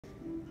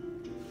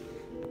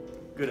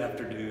Good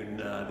afternoon,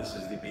 this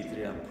is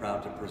Dimitri. I'm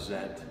proud to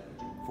present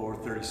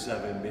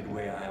 437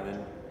 Midway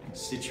Island,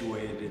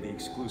 situated in the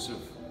exclusive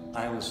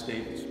Island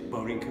States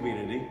boating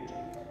community.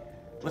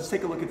 Let's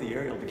take a look at the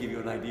aerial to give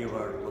you an idea of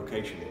our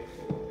location.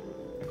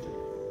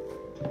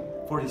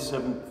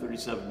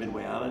 437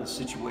 Midway Island,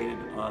 situated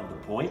on the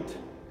point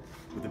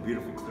with a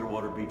beautiful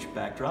Clearwater Beach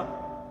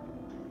backdrop.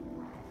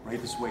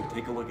 Right this way,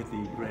 take a look at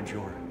the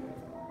grandeur.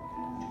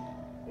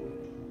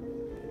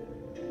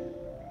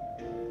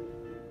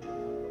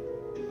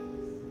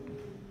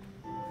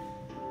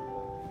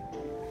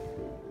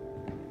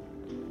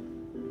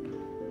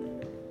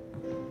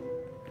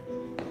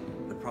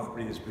 The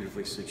property is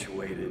beautifully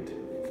situated,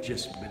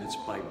 just minutes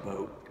by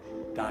boat,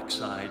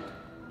 dockside,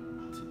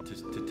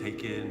 to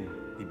take in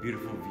the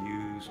beautiful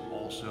views,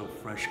 also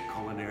fresh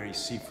culinary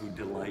seafood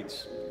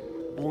delights.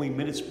 Only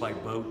minutes by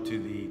boat to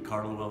the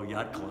Carnival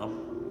Yacht Club.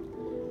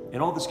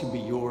 And all this can be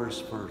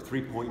yours for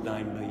 $3.9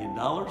 million.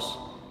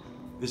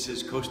 This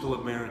is coastal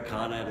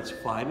Americana at its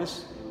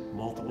finest,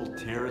 multiple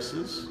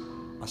terraces,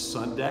 a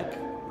sun deck,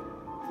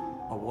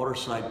 a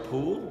waterside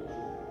pool,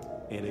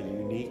 and a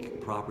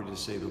unique property to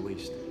say the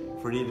least.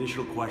 For any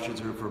additional questions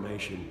or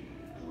information,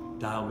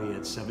 dial me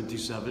at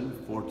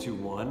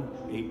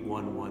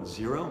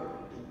 727-421-8110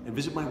 and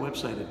visit my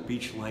website at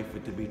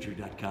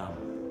beachlifewithdimitri.com.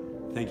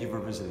 Thank you for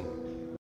visiting.